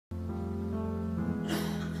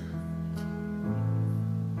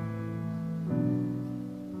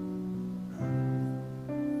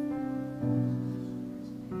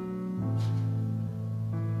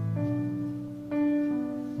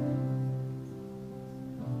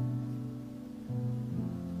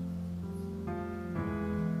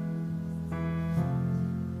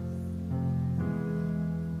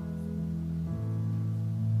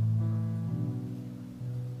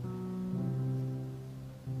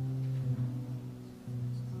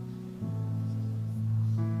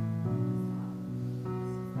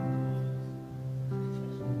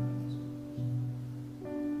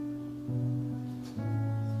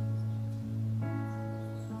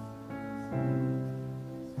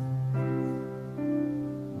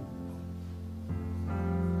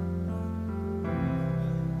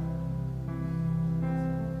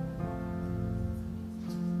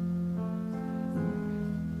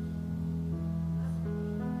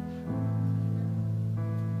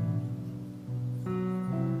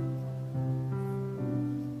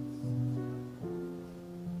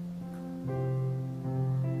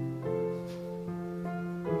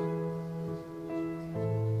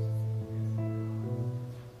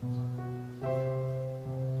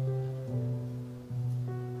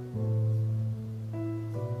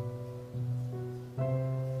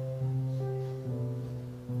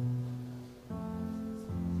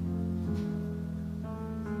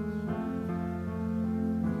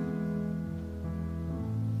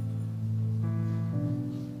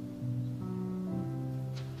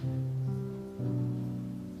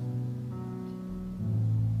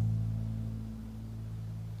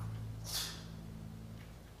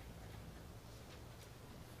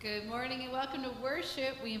Good morning and welcome to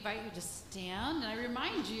worship. We invite you to stand, and I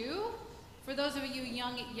remind you, for those of you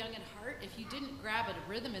young at heart, if you didn't grab a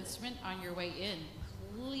rhythm instrument on your way in,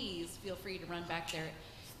 please feel free to run back there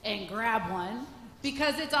and grab one,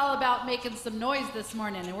 because it's all about making some noise this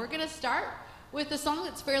morning. And we're going to start with a song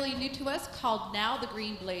that's fairly new to us called Now the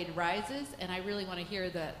Green Blade Rises, and I really want to hear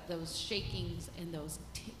those shakings and those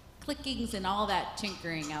clickings and all that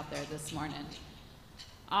tinkering out there this morning.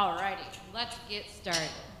 All righty, let's get started.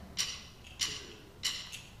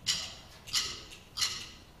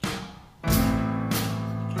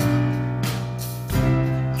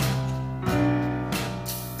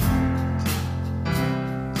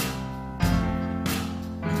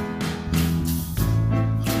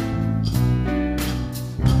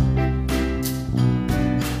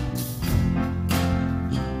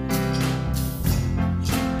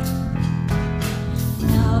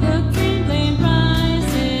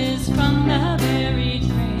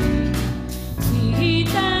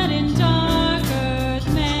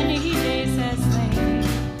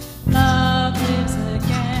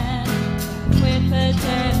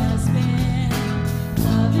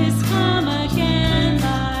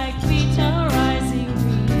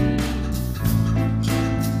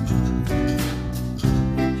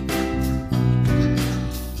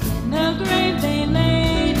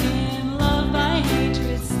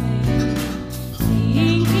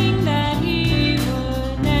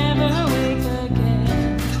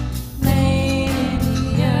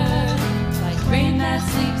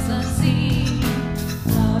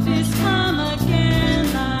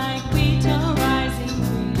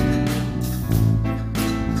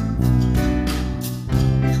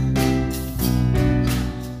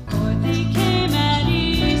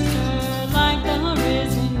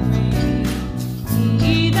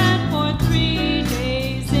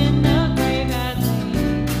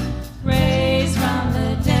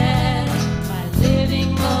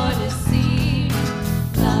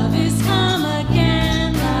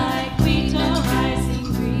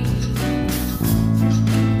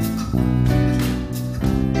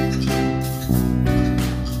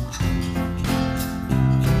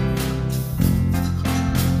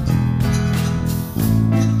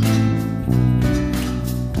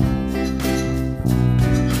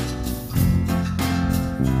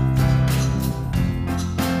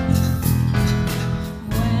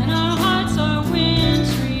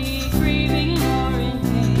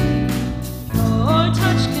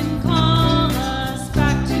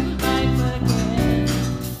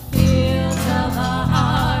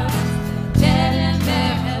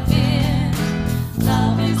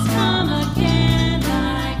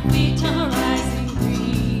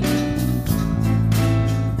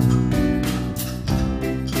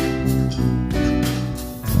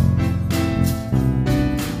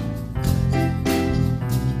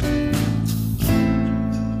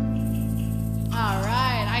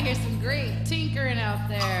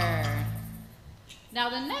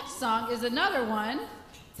 Is another one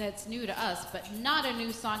that's new to us, but not a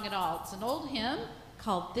new song at all. It's an old hymn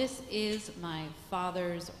called This Is My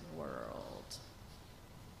Father's World.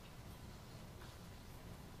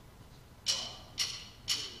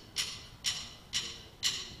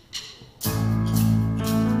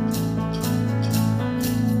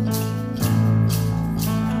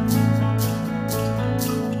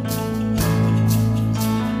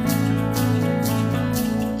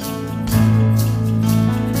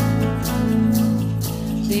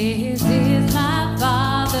 This is my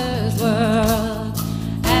Father's world,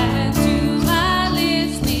 and to my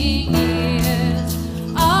listening ears.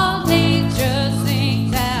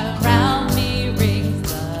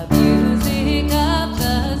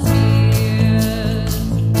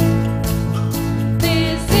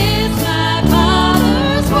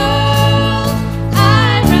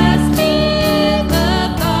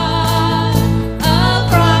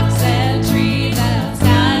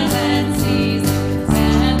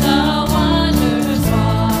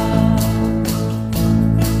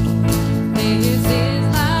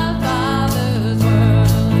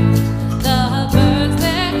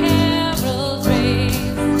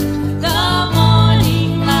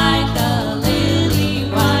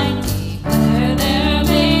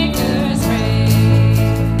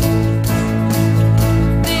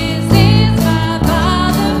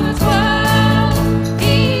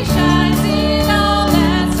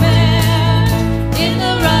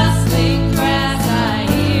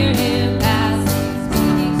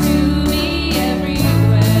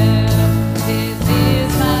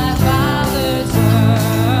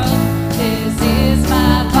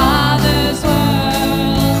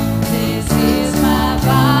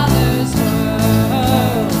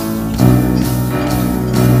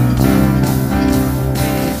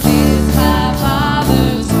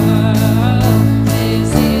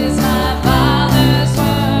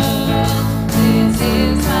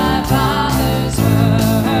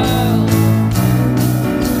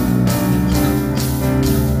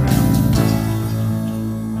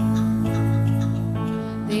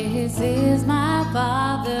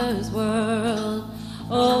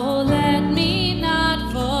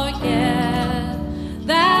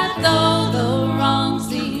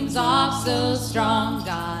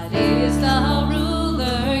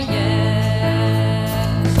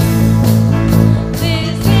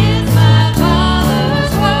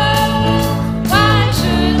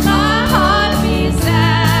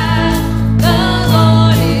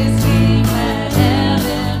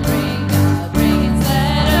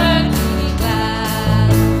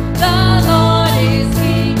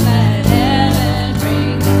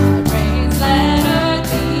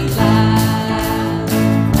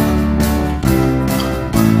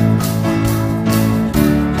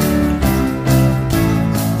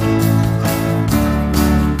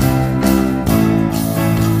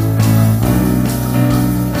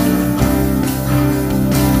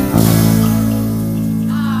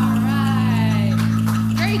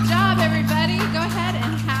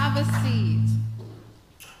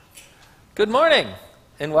 Good morning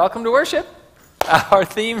and welcome to worship. Our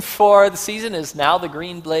theme for the season is Now the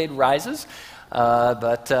Green Blade Rises,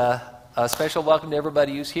 but a special welcome to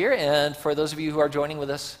everybody who's here, and for those of you who are joining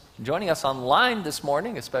us online this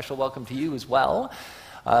morning, a special welcome to you as well.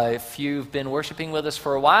 If you've been worshiping with us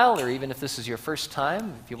for a while, or even if this is your first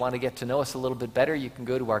time, if you want to get to know us a little bit better, you can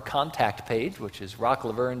go to our contact page, which is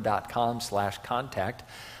rocklaverne.com/contact,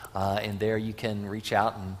 and there you can reach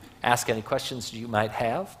out and ask any questions you might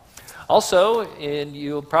have. Also,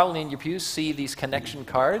 you'll probably in your pews see these connection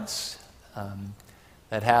cards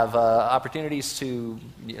that have opportunities to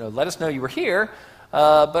let us know you were here,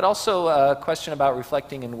 but also a question about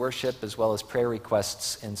reflecting in worship, as well as prayer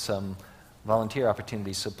requests and some volunteer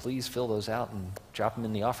opportunities. So please fill those out and drop them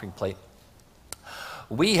in the offering plate.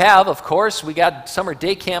 We got summer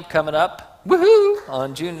day camp coming up, woohoo,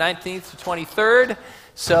 on June 19th to 23rd.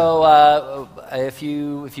 So if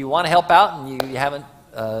you want to help out and you haven't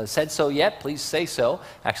said so yet, please say so.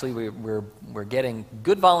 Actually, we're getting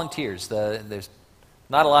good volunteers. There's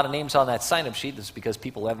not a lot of names on that sign-up sheet. This is because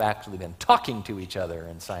people have actually been talking to each other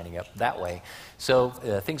and signing up that way. So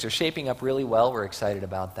things are shaping up really well. We're excited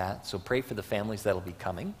about that. So pray for the families that'll be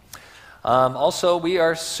coming. Also, we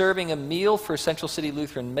are serving a meal for Central City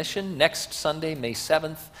Lutheran Mission next Sunday, May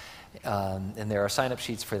 7th. And there are sign-up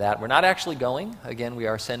sheets for that. We're not actually going. Again, we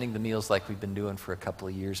are sending the meals like we've been doing for a couple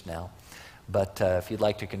of years now. But if you'd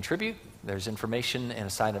like to contribute, there's information and a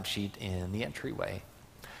sign-up sheet in the entryway.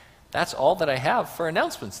 That's all that I have for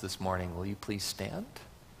announcements this morning. Will you please stand?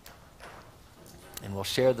 And we'll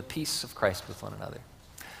share the peace of Christ with one another.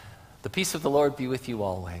 The peace of the Lord be with you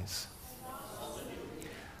always.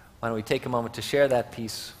 Why don't we take a moment to share that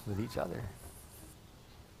peace with each other?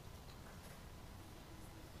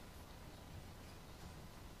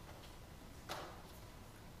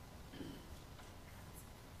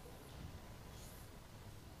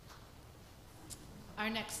 Our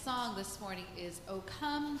next song this morning is "Oh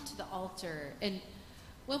Come to the Altar." And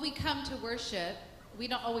when we come to worship, we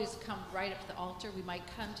don't always come right up to the altar. We might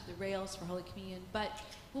come to the rails for Holy Communion. But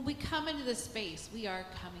when we come into this space, we are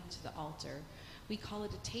coming to the altar. We call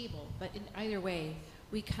it a table. But in either way,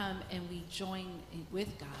 we come and we join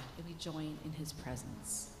with God and we join in His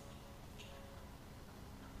presence.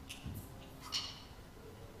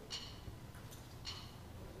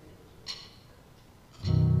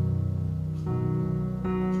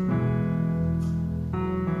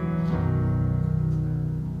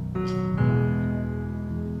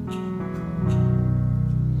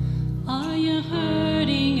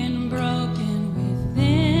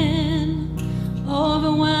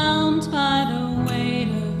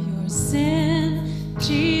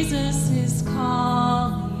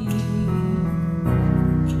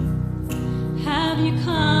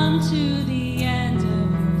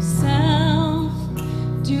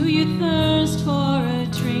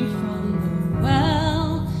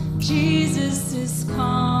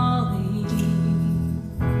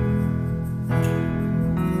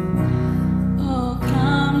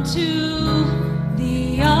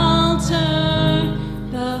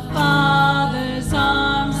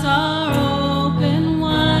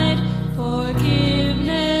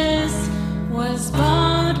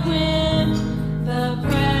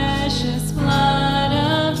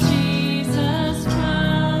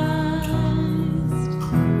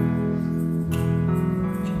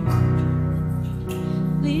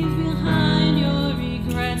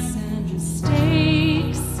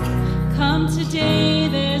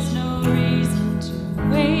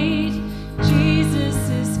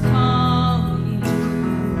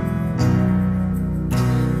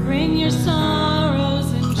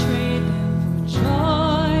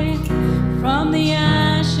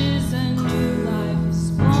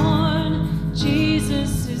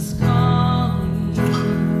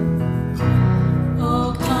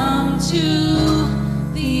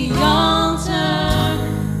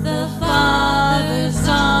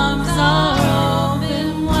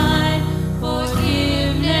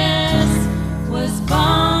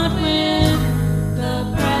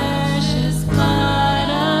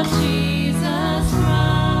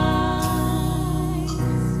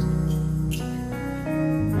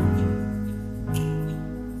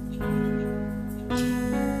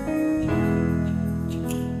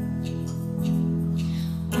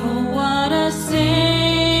 What a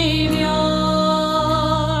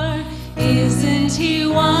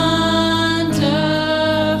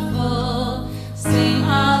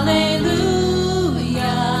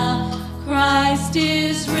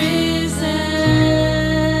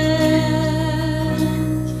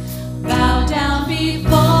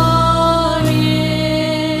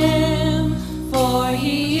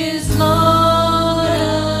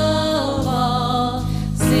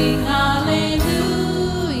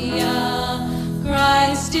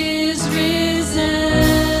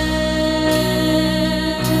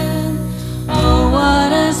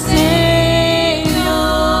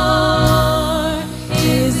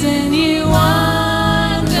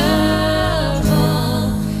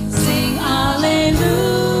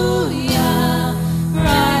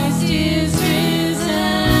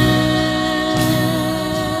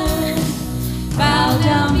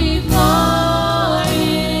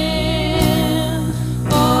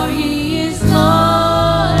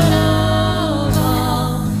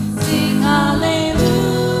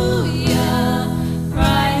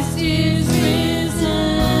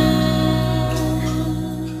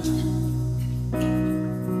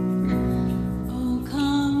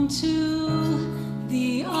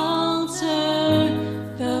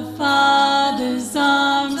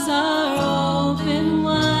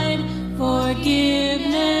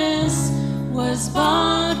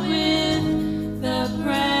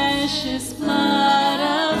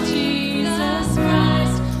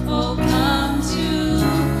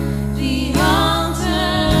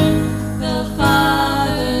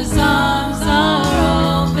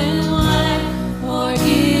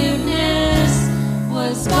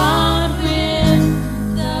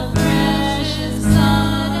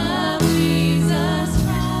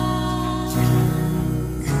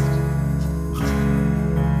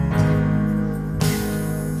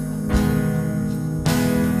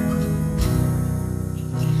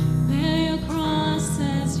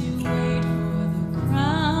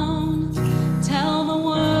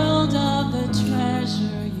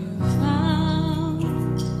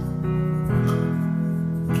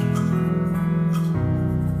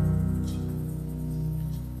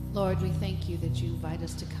Lord, we thank you that you invite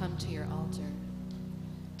us to come to your altar,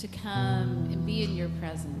 to come and be in your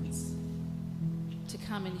presence, to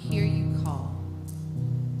come and hear you call,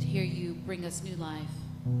 to hear you bring us new life,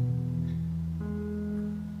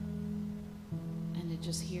 and to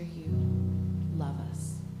just hear you love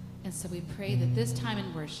us. And so we pray that this time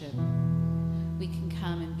in worship, we can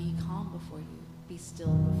come and be calm before you, be still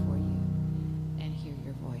before you, and hear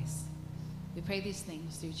your voice. We pray these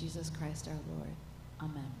things through Jesus Christ our Lord.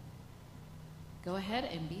 Amen. Go ahead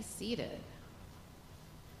and be seated.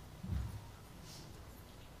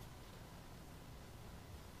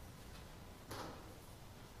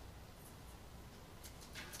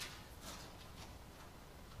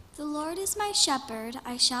 The Lord is my shepherd,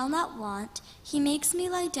 I shall not want. He makes me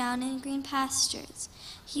lie down in green pastures.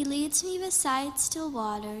 He leads me beside still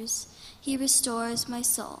waters. He restores my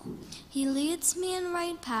soul. He leads me in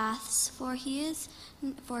right paths for his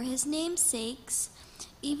name's sakes.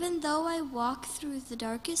 Even though I walk through the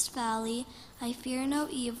darkest valley, I fear no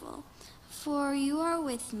evil. For you are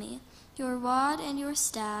with me. Your rod and your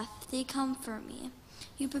staff, they comfort me.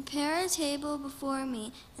 You prepare a table before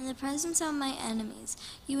me in the presence of my enemies.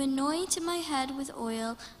 You anoint my head with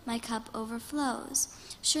oil, my cup overflows.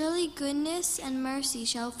 Surely goodness and mercy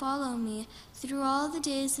shall follow me through all the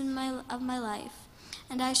days of my life,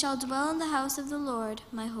 and I shall dwell in the house of the Lord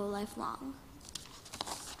my whole life long.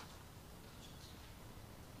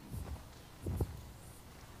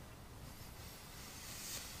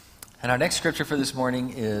 And our next scripture for this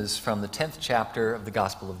morning is from the 10th chapter of the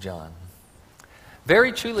Gospel of John.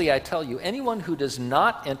 Very truly, I tell you, anyone who does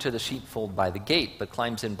not enter the sheepfold by the gate, but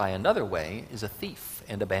climbs in by another way, is a thief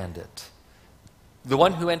and a bandit. The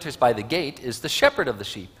one who enters by the gate is the shepherd of the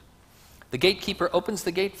sheep. The gatekeeper opens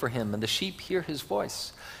the gate for him, and the sheep hear his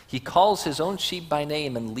voice. He calls his own sheep by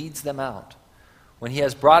name and leads them out. When he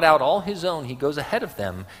has brought out all his own, he goes ahead of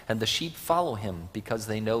them, and the sheep follow him because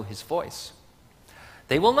they know his voice.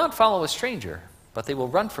 They will not follow a stranger, but they will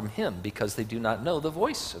run from him because they do not know the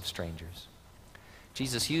voice of strangers.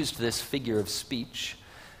 Jesus used this figure of speech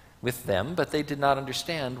with them, but they did not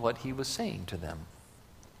understand what he was saying to them.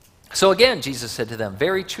 So again, Jesus said to them,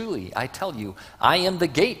 very truly, I tell you, I am the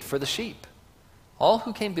gate for the sheep. All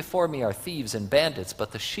who came before me are thieves and bandits,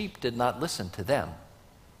 but the sheep did not listen to them.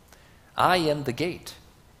 I am the gate.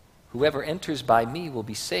 Whoever enters by me will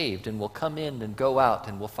be saved and will come in and go out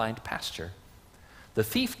and will find pasture. The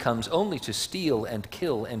thief comes only to steal and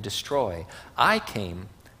kill and destroy. I came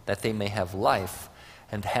that they may have life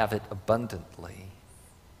and have it abundantly.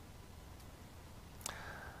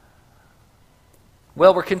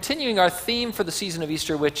 Well, we're continuing our theme for the season of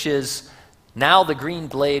Easter, which is Now the Green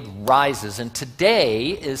Blade Rises. And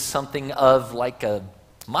today is something of like a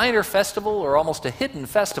minor festival or almost a hidden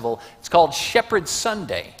festival. It's called Shepherd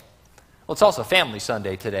Sunday. Well, it's also Family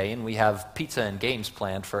Sunday today, and we have pizza and games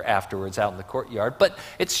planned for afterwards out in the courtyard. But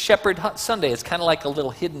it's Shepherd Sunday. It's kind of like a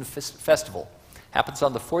little hidden festival. Happens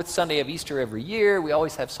on the fourth Sunday of Easter every year. We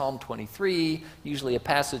always have Psalm 23, usually a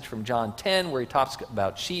passage from John 10 where he talks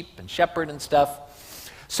about sheep and shepherd and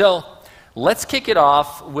stuff. So let's kick it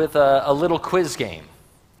off with a little quiz game.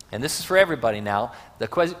 And this is for everybody now. The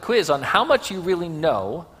quiz on how much you really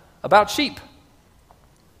know about sheep.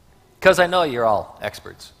 Because I know you're all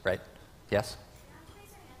experts, right? Yes?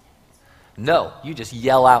 No, you just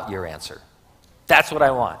yell out your answer. That's what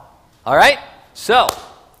I want. All right? So,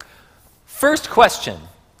 first question,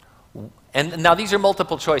 and now these are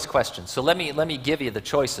multiple choice questions, so let me give you the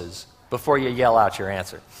choices before you yell out your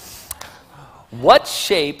answer. What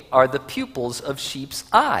shape are the pupils of sheep's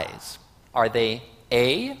eyes? Are they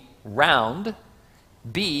A, round,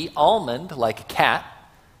 B, almond, like a cat,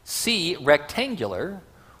 C, rectangular,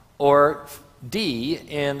 or D,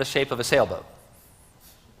 in the shape of a sailboat?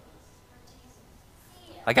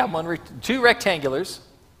 I got two rectangulars,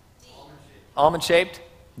 almond-shaped.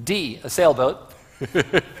 D, a sailboat.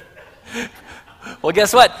 Well,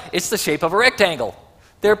 guess what? It's the shape of a rectangle.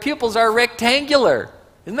 Their pupils are rectangular.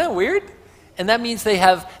 Isn't that weird? And that means they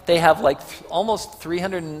have like almost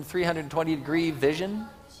 320 degree vision.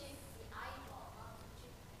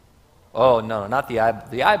 Oh, no, not the eye.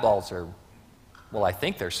 The eyeballs are, well, I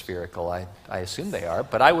think they're spherical. I assume they are,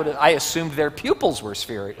 but I assumed their pupils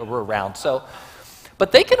were round. So,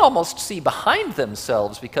 but they can almost see behind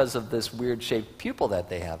themselves because of this weird shaped pupil that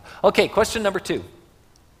they have. Okay, question number 2.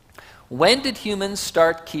 When did humans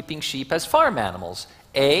start keeping sheep as farm animals?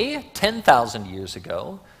 A, 10,000 years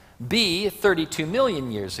ago. B, 32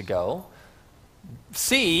 million years ago.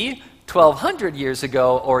 C, 1,200 years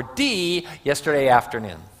ago. Or D, yesterday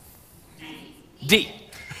afternoon. D.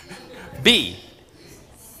 B.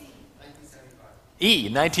 E,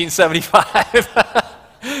 1975.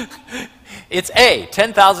 It's A,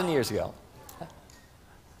 10,000 years ago.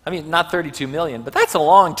 I mean, not 32 million, but that's a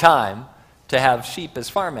long time to have sheep as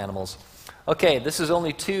farm animals. Okay, this is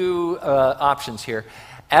only two options here.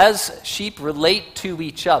 As sheep relate to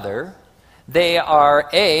each other, they are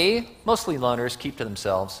A, mostly loners, keep to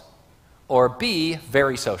themselves, or B,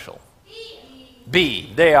 very social.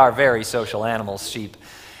 B, they are very social animals, sheep.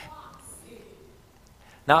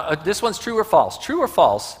 Now, this one's true or false. True or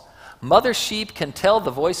false, mother sheep can tell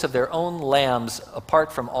the voice of their own lambs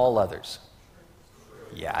apart from all others.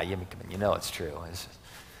 Yeah, you know it's true.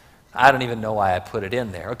 I don't even know why I put it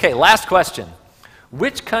in there. Okay, last question.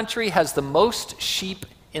 Which country has the most sheep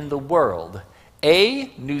in the world?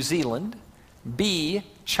 A, New Zealand, B,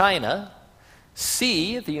 China,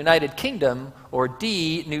 C, the United Kingdom, or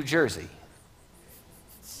D, New Jersey?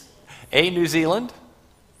 A, New Zealand?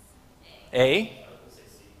 A?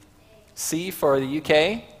 C for the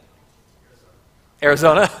UK?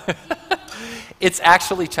 Arizona? It's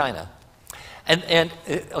actually China. And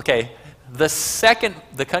okay,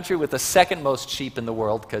 the country with the second most sheep in the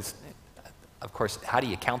world, because, of course, how do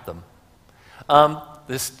you count them?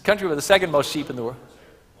 This country with the second most sheep in the world.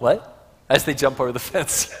 What? As they jump over the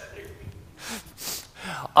fence.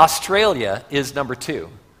 Australia is number 2,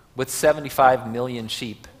 with 75 million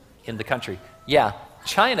sheep in the country. Yeah,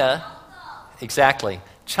 China, exactly.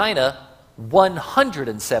 China,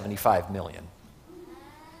 175 million.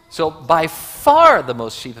 So by far the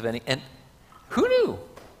most sheep of any. And who knew?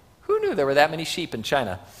 Who knew there were that many sheep in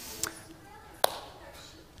China?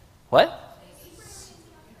 What?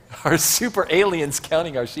 Are super aliens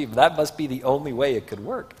counting our sheep? That must be the only way it could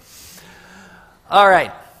work. All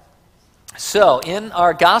right. So in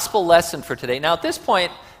our gospel lesson for today, now at this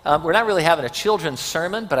point, we're not really having a children's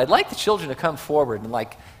sermon, but I'd like the children to come forward and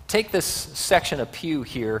take this section of pew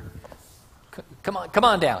here. Come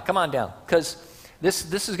on down, because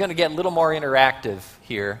this is going to get a little more interactive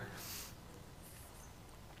here.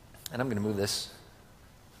 And I'm going to move this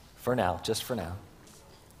for now, just for now.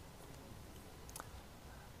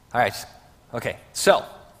 All right. Okay. So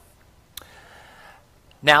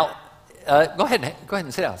now, go ahead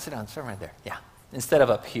and sit down. Sit right there. Yeah. Instead of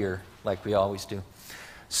up here like we always do.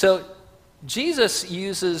 So Jesus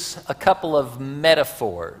uses a couple of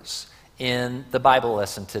metaphors in the Bible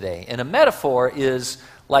lesson today. And a metaphor is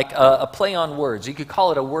like a play on words. You could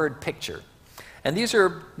call it a word picture. And these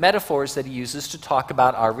are metaphors that he uses to talk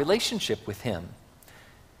about our relationship with him.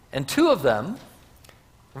 And two of them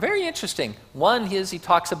are very interesting. One is he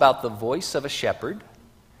talks about the voice of a shepherd,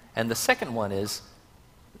 and the second one is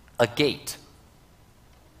a gate.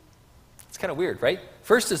 It's kind of weird, right?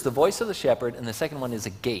 First is the voice of the shepherd, and the second one is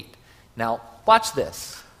a gate. Now, watch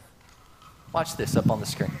this. Watch this up on the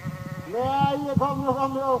screen.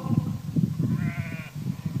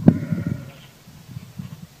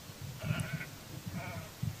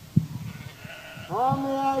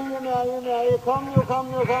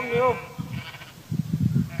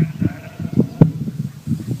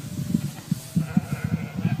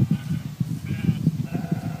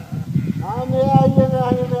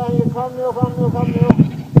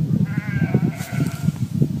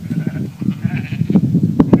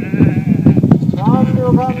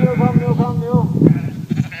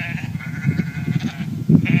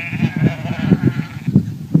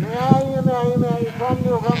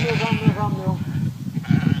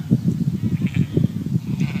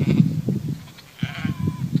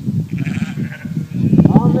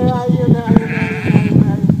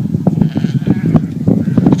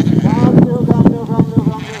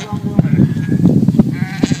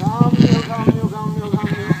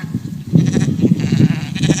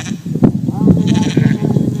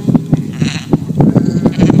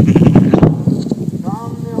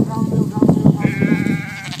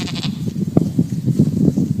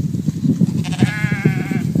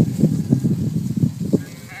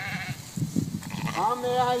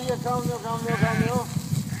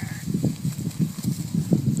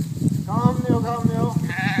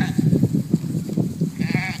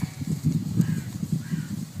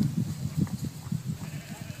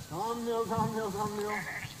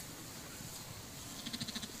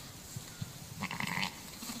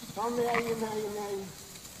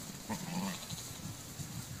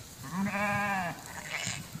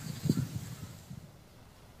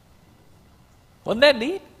 Wasn't that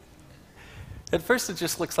neat? At first it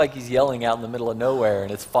just looks like he's yelling out in the middle of nowhere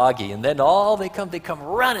and it's foggy, and then they come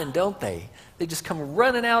running, don't they? They just come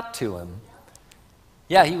running out to him.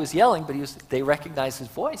 Yeah, he was yelling, but they recognized his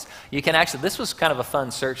voice. You can actually, this was kind of a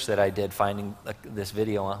fun search that I did finding this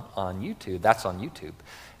video on YouTube. That's on YouTube.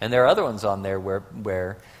 And there are other ones on there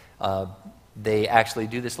where they actually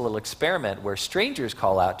do this little experiment where strangers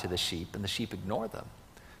call out to the sheep and the sheep ignore them.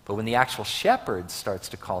 But when the actual shepherd starts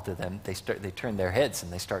to call to them, they turn their heads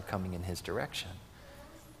and they start coming in his direction.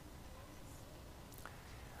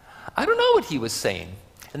 I don't know what he was saying.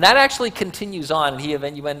 And that actually continues on,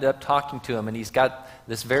 and you end up talking to him, and he's got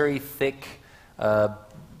this very thick,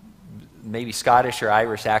 maybe Scottish or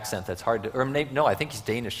Irish accent that's hard to, or maybe, no, I think he's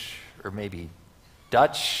Danish or maybe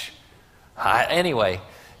Dutch. Anyway,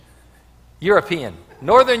 European,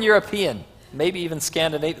 Northern European, maybe even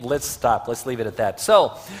Scandinavian. Let's stop. Let's leave it at that.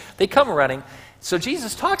 So they come running. So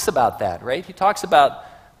Jesus talks about that, right? He talks about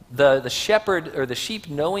the shepherd or the sheep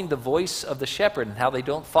knowing the voice of the shepherd and how they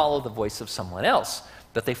don't follow the voice of someone else,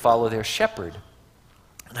 but they follow their shepherd.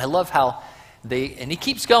 And I love how and he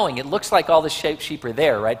keeps going. It looks like all the sheep are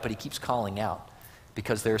there, right? But he keeps calling out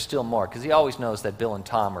because there are still more. Because he always knows that Bill and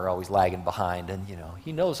Tom are always lagging behind. And,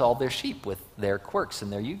 he knows all their sheep with their quirks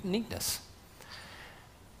and their uniqueness.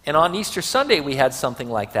 And on Easter Sunday, we had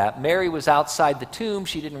something like that. Mary was outside the tomb.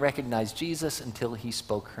 She didn't recognize Jesus until he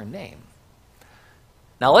spoke her name.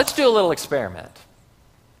 Now, let's do a little experiment.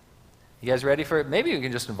 You guys ready for it? Maybe we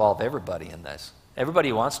can just involve everybody in this. Everybody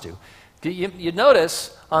who wants to. You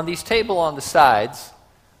notice on these tables on the sides,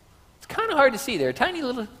 it's kind of hard to see. There are tiny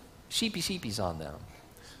little sheepies on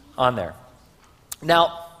there.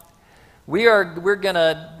 Now, we're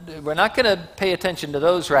not gonna pay attention to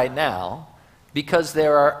those right now because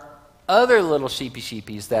there are other little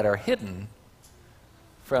sheepies that are hidden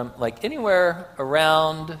from like anywhere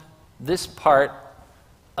around this part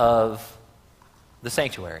of the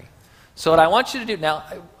sanctuary. So what I want you to do now,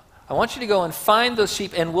 I want you to go and find those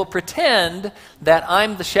sheep, and we'll pretend that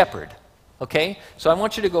I'm the shepherd, okay? So I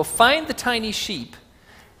want you to go find the tiny sheep,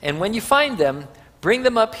 and when you find them, bring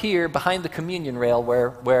them up here behind the communion rail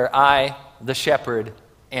where I, the shepherd,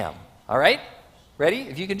 am. All right? Ready?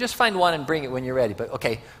 If you can just find one and bring it when you're ready. But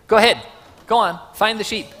okay, go ahead. Go on. Find the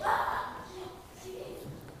sheep.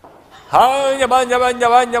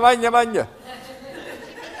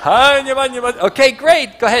 Okay,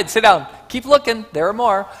 great. Go ahead. Sit down. Keep looking. There are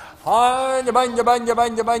more. Is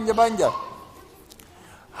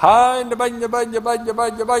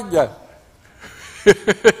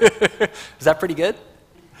that pretty good?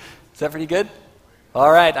 Is that pretty good?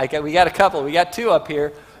 All right, we got a couple. We got two up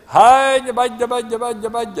here. I'll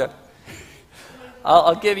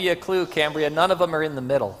give you a clue, Cambria. None of them are in the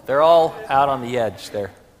middle. They're all out on the edge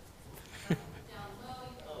there.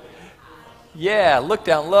 Yeah, look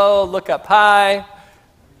down low, look up high.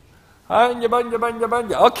 Okay,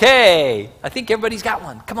 I think everybody's got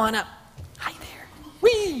one. Come on up. Hi there.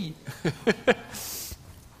 Whee!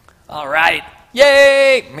 All right.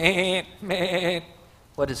 Yay! Meh, meh.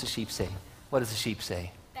 What does the sheep say? What does the sheep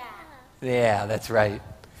say? Bah. Yeah, that's right.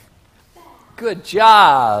 Bah. Good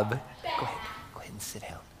job. Go ahead and sit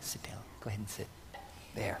down. Sit down. Go ahead and sit.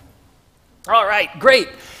 There. All right, great.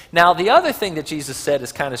 Now, the other thing that Jesus said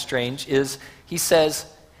is kind of strange is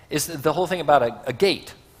the whole thing about a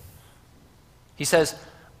gate. He says,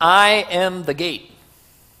 I am the gate.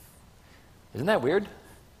 Isn't that weird?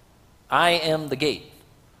 I am the gate.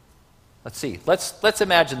 Let's see. Let's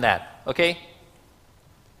imagine that, okay?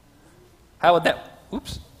 How would that,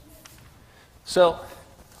 oops. So,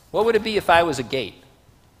 what would it be if I was a gate?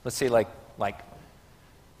 Let's say like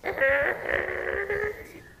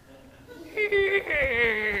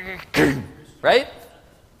right?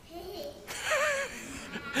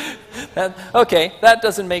 Okay, that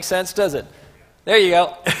doesn't make sense, does it? There you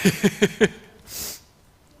go.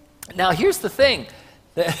 Now, here's the thing.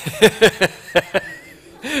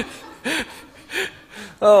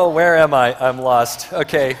 Oh, where am I? I'm lost.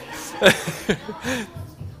 Okay.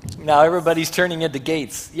 Now everybody's turning into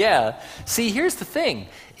gates. Yeah. See, here's the thing,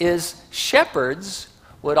 is shepherds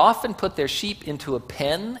would often put their sheep into a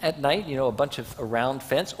pen at night, a bunch of a round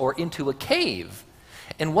fence, or into a cave.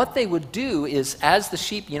 And what they would do is, as the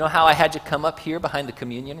sheep, how I had you come up here behind the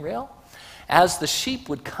communion rail? As the sheep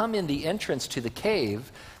would come in the entrance to the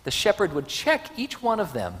cave, the shepherd would check each one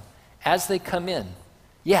of them as they come in.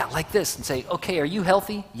 Yeah, like this, and say, okay, are you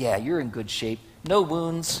healthy? Yeah, you're in good shape. No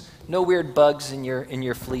wounds, no weird bugs in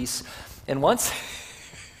your fleece. And once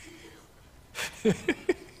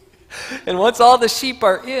all the sheep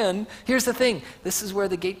are in, here's the thing. This is where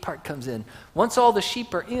the gate part comes in. Once all the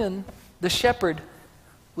sheep are in, the shepherd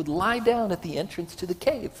would lie down at the entrance to the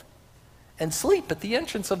cave and sleep at the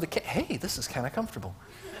entrance of the cave. Hey, this is kind of comfortable.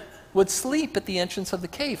 Would sleep at the entrance of the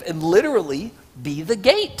cave and literally be the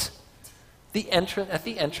gate at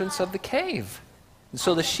the entrance of the cave. And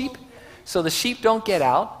so the sheep don't get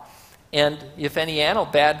out, and if any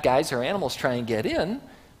bad guys or animals try and get in,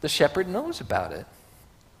 the shepherd knows about it.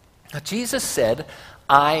 Now, Jesus said,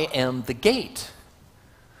 I am the gate.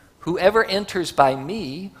 Whoever enters by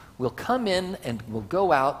me will come in and will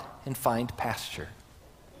go out and find pasture.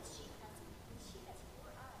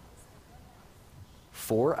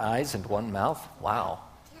 4 eyes and 1 mouth? Wow.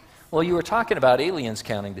 Well, you were talking about aliens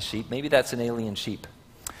counting the sheep. Maybe that's an alien sheep.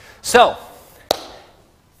 So,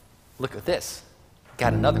 look at this.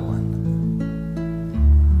 Got another one.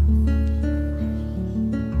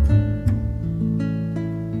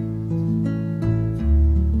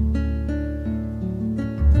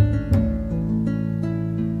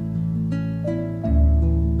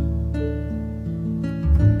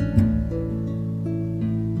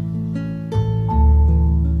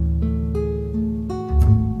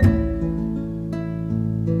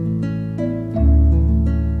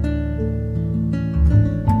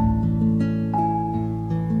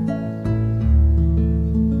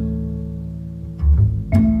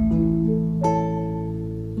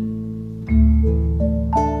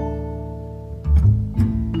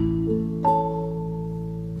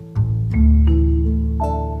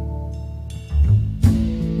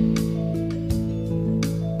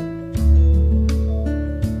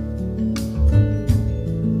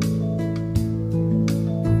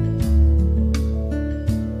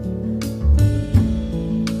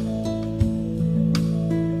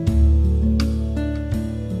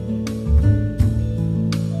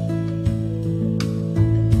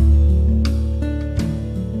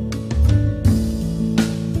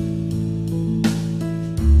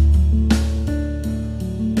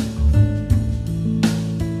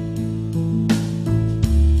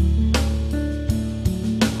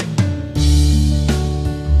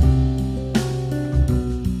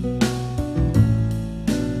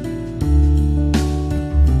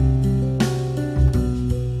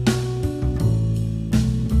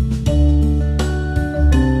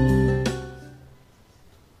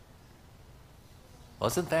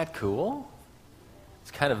 Wasn't that cool?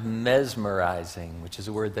 It's kind of mesmerizing, which is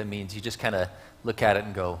a word that means you just kind of look at it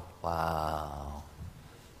and go, wow.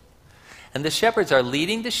 And the shepherds are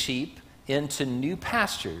leading the sheep into new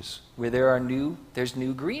pastures where there's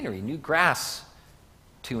new greenery, new grass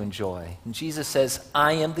to enjoy. And Jesus says,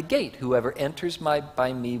 I am the gate. Whoever enters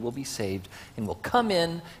by me will be saved and will come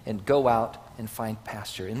in and go out and find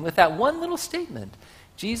pasture. And with that one little statement,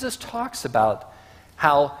 Jesus talks about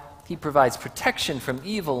how he provides protection from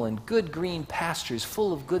evil and good green pastures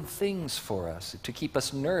full of good things for us to keep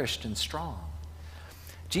us nourished and strong.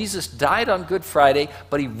 Jesus died on Good Friday,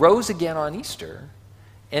 but he rose again on Easter,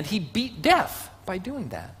 and he beat death by doing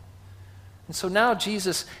that. And so now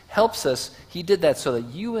Jesus helps us. He did that so that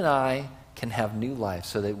you and I can have new life,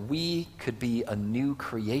 so that we could be a new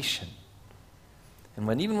creation.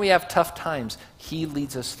 And even we have tough times, he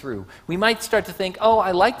leads us through. We might start to think, oh,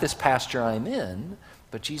 I like this pasture I'm in,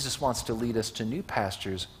 but Jesus wants to lead us to new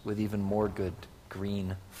pastures with even more good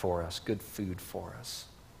green for us, good food for us.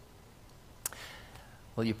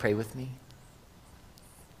 Will you pray with me?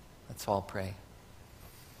 Let's all pray.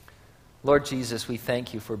 Lord Jesus, we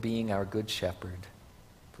thank you for being our good shepherd,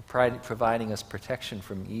 for providing us protection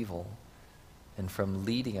from evil and from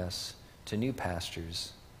leading us to new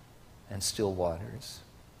pastures and still waters.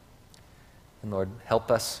 And Lord,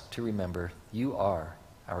 help us to remember you are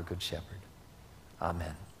our good shepherd.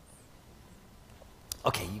 Amen.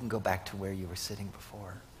 Okay, you can go back to where you were sitting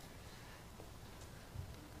before.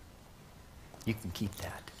 You can keep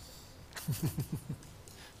that.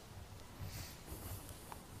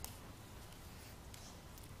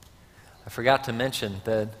 I forgot to mention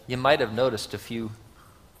that you might have noticed a few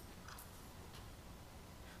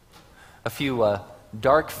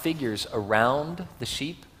dark figures around the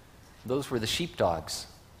sheep. Those were the sheepdogs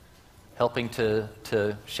helping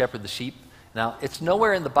to shepherd the sheep. Now, it's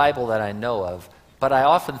nowhere in the Bible that I know of, but I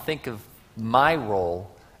often think of my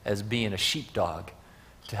role as being a sheepdog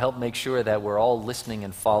to help make sure that we're all listening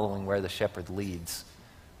and following where the shepherd leads.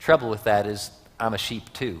 Trouble with that is I'm a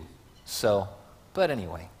sheep too. But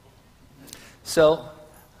anyway. So,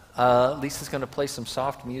 Lisa's going to play some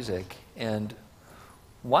soft music, and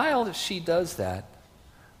while she does that,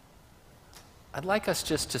 I'd like us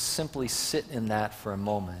just to simply sit in that for a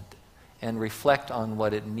moment and reflect on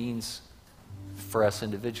what it means for us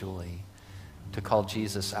individually to call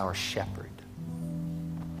Jesus our shepherd.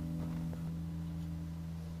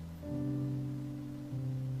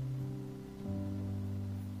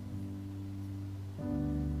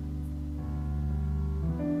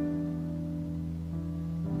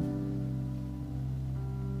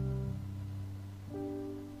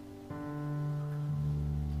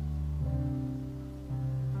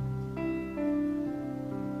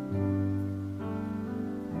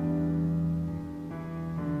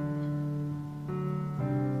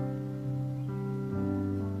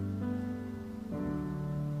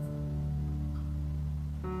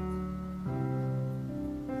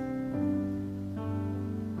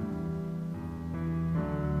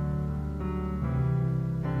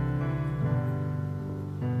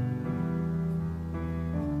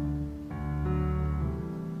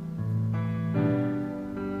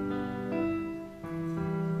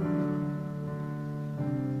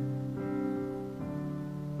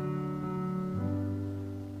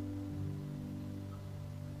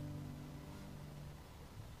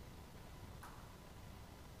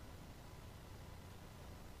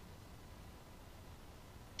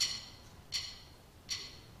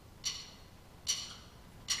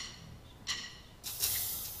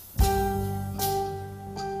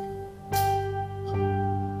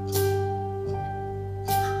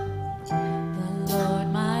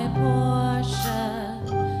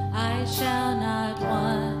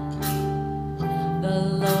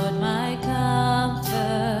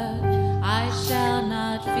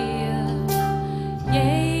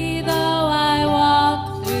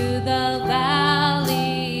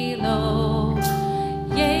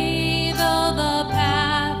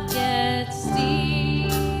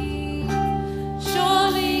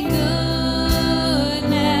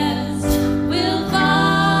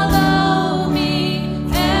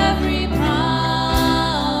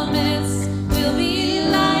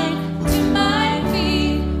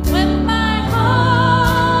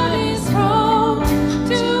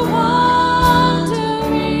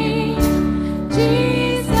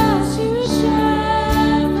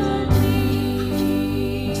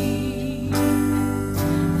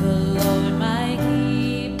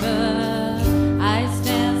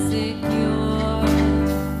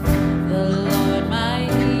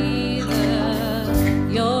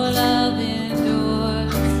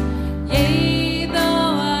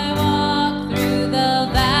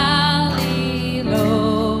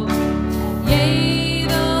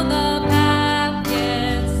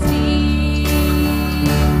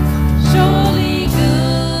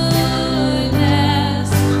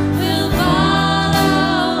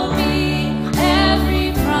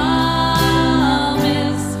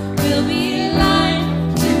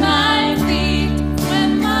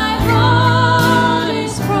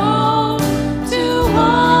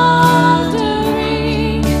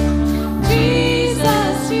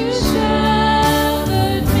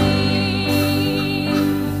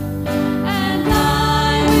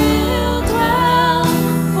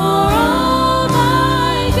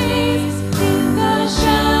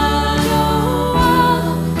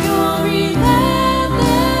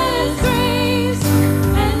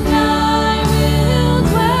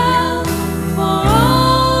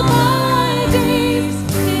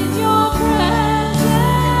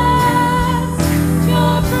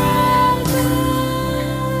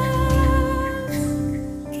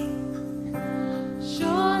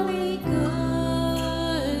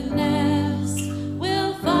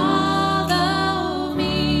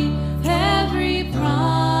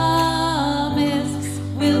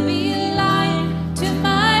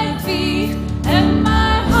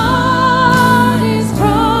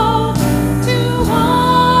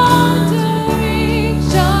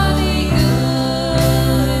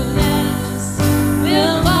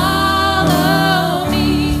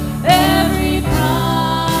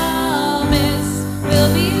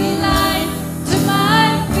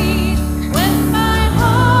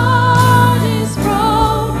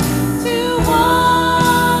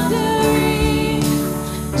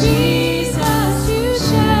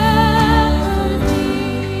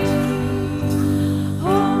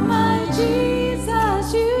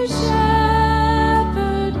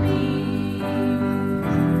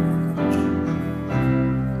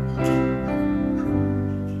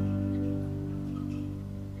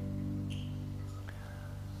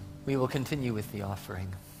 We will continue with the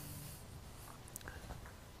offering.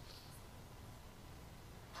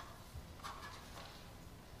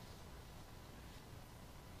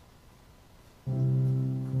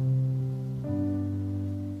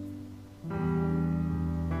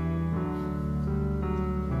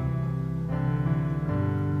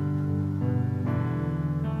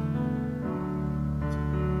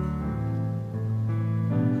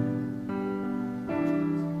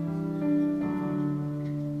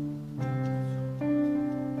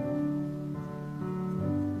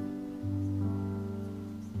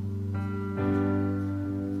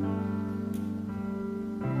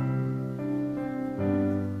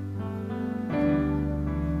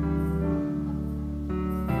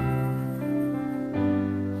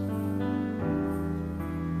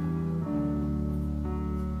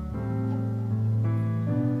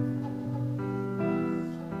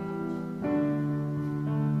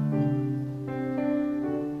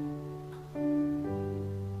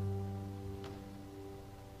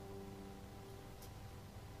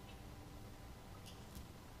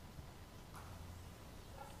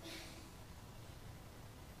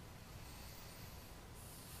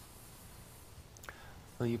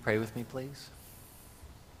 Will you pray with me, please?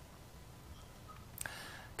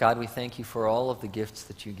 God, we thank you for all of the gifts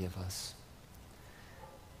that you give us.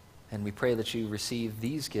 And we pray that you receive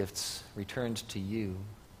these gifts returned to you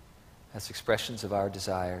as expressions of our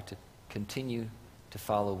desire to continue to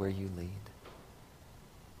follow where you lead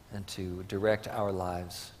and to direct our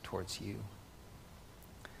lives towards you.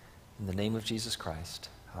 In the name of Jesus Christ,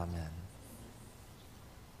 amen.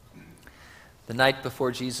 The night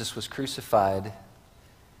before Jesus was crucified,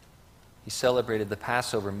 he celebrated the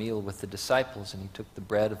Passover meal with the disciples, and he took the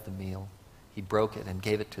bread of the meal. He broke it and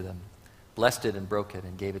gave it to them, blessed it and broke it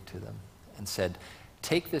and gave it to them, and said,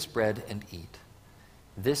 "Take this bread and eat.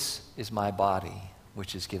 This is my body,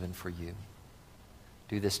 which is given for you.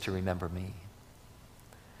 Do this to remember me."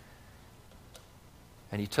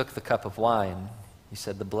 And he took the cup of wine, he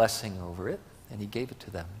said the blessing over it, and he gave it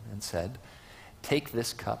to them and said, "Take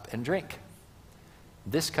this cup and drink.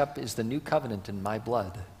 This cup is the new covenant in my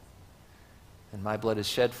blood. And my blood is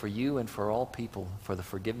shed for you and for all people for the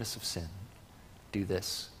forgiveness of sin. Do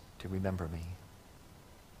this to remember me."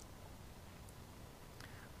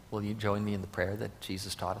 Will you join me in the prayer that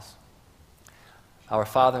Jesus taught us? Our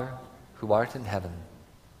Father, who art in heaven,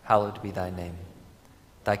 hallowed be thy name.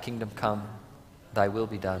 Thy kingdom come, thy will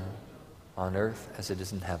be done, on earth as it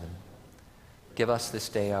is in heaven. Give us this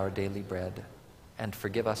day our daily bread, and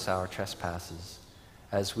forgive us our trespasses,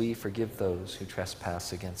 as we forgive those who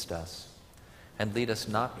trespass against us. And lead us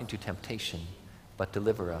not into temptation, but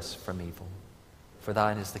deliver us from evil. For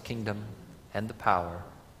thine is the kingdom, and the power,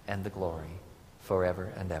 and the glory,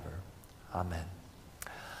 forever and ever. Amen.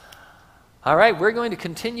 All right, we're going to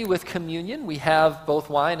continue with communion. We have both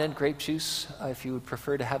wine and grape juice. If you would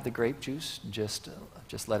prefer to have the grape juice, just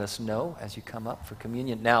let us know as you come up for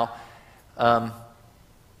communion. Now,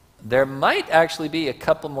 there might actually be a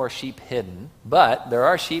couple more sheep hidden, but there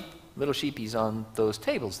are little sheepies on those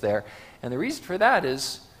tables there. And the reason for that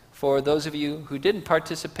is, for those of you who didn't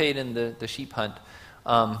participate in the sheep hunt,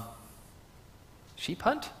 sheep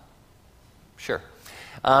hunt? Sure.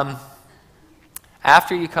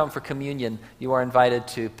 After you come for communion, you are invited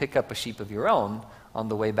to pick up a sheep of your own on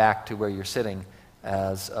the way back to where you're sitting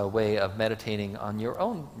as a way of meditating on your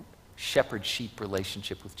own shepherd-sheep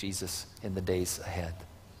relationship with Jesus in the days ahead.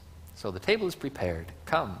 So the table is prepared.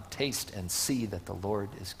 Come, taste, and see that the Lord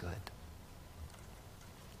is good.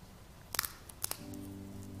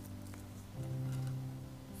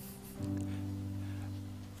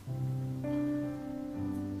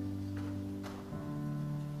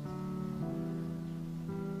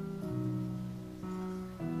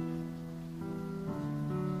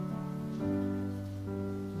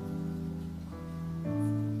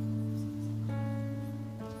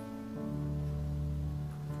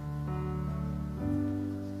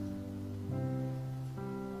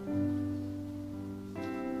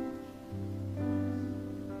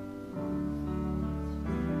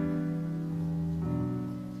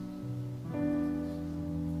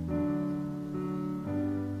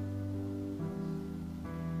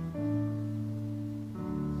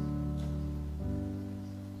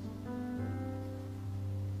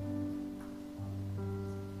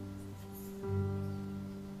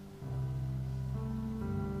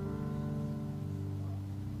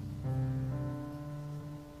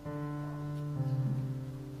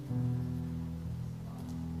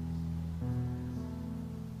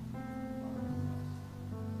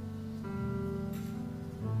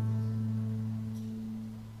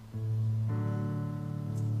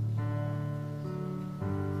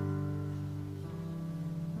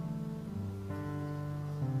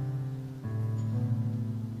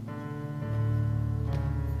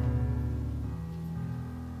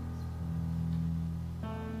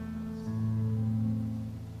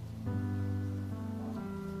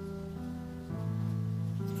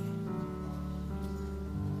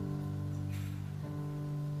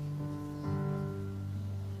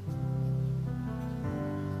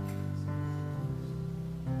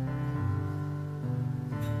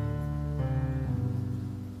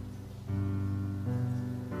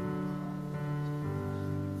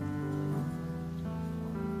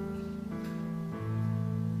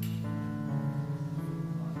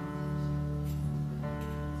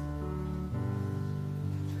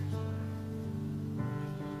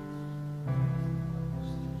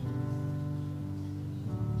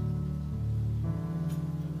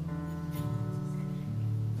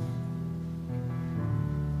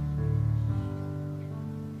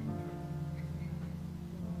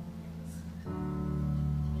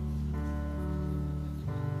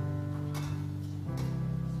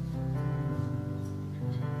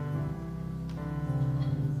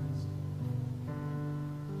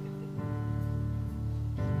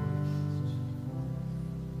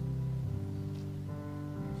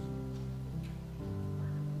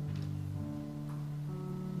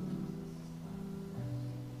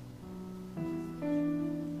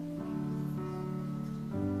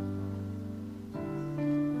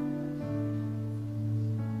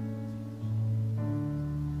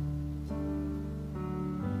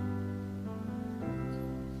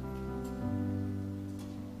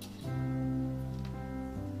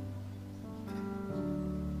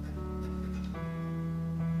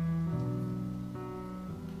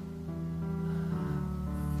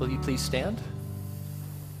 Will you please stand?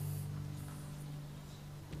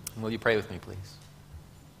 And will you pray with me, please?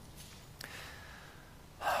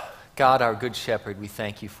 God, our good shepherd, we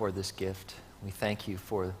thank you for this gift. We thank you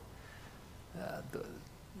for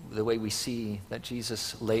the way we see that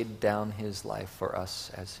Jesus laid down his life for us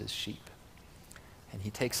as his sheep. And he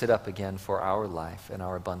takes it up again for our life and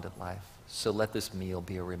our abundant life. So let this meal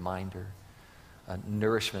be a reminder, a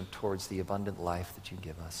nourishment towards the abundant life that you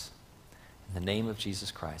give us. In the name of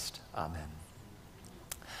Jesus Christ, amen.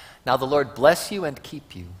 Now the Lord bless you and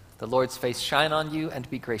keep you. The Lord's face shine on you and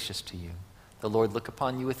be gracious to you. The Lord look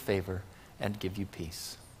upon you with favor and give you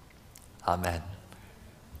peace. Amen.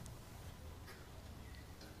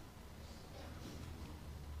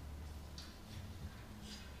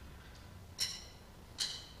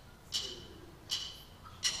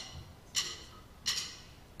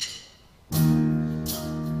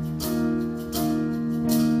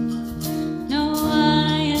 No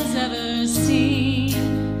eye has ever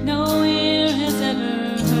seen, no ear has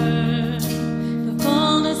ever heard the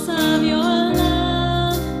fullness of your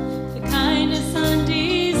love, the kindness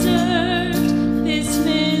undeserved, this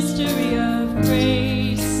mystery of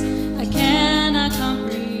grace I cannot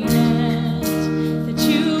comprehend. That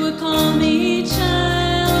you would call me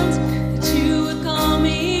child, that you would call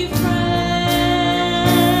me friend.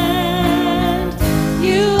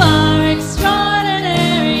 You are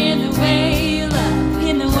extraordinary in the way you love,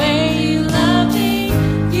 in the way you love me.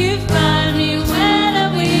 You find me when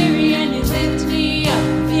I'm weary and you lift me up.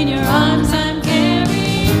 In your arms I'm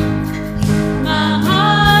carried. My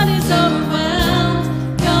heart is overwhelmed.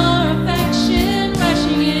 Your affection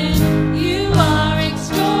rushing in. You are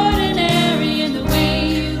extraordinary in the way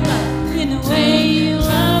you love, in the way you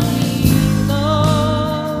love me,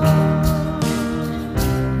 Lord.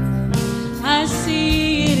 I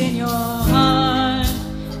see it in your heart,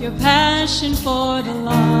 your passion for the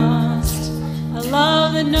lost, a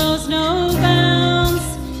love that knows no bounds,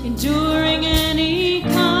 enduring any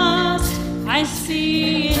cost. I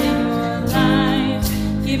see it in your life,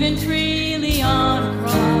 given freely on a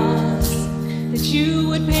cross, that you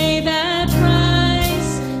would pay that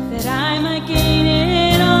price, that I might gain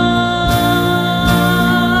it all.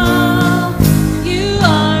 You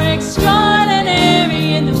are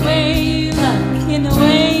extraordinary in the way you love, in the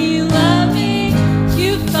way you love me.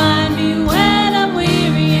 You find me when I'm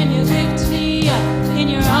weary and you lift me up. In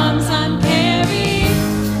your arms I'm carried.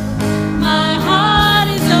 My heart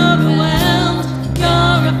is overwhelmed.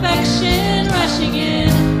 Your affection rushing in.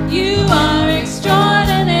 You are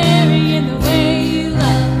extraordinary in the way you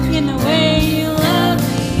love, in the way you love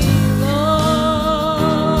me, Lord.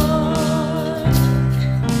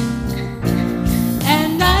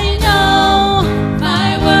 And I know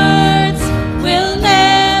my words will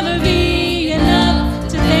never be enough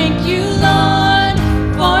to thank you, Lord,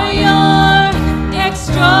 for your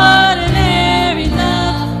extraordinary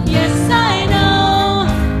love. Yes, I know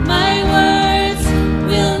my words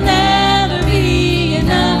will never be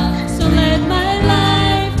enough. So let my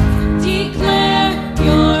life declare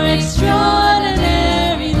your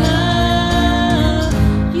extraordinary love.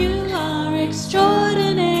 You are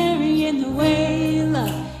extraordinary in the way you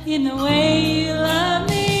love, in the way you love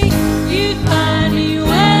me. You find me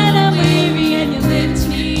when I'm weary and you lift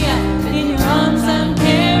me up. In your arms I'm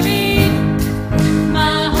carried.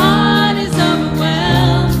 My heart is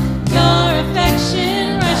overwhelmed. Your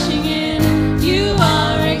affection rushing in. You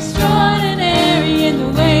are extraordinary in the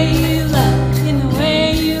way you love, in the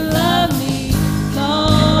way you love me,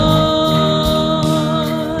 Lord.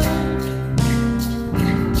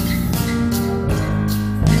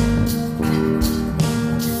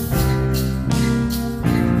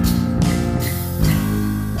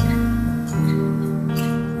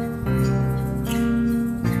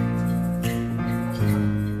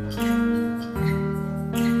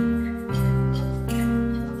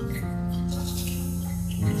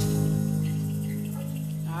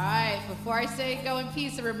 All right, before I say go in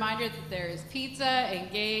peace, a reminder that there is pizza and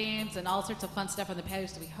games and all sorts of fun stuff on the patio,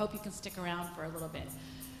 so we hope you can stick around for a little bit.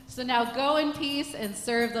 So now go in peace and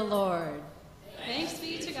serve the Lord. Thanks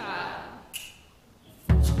be to God.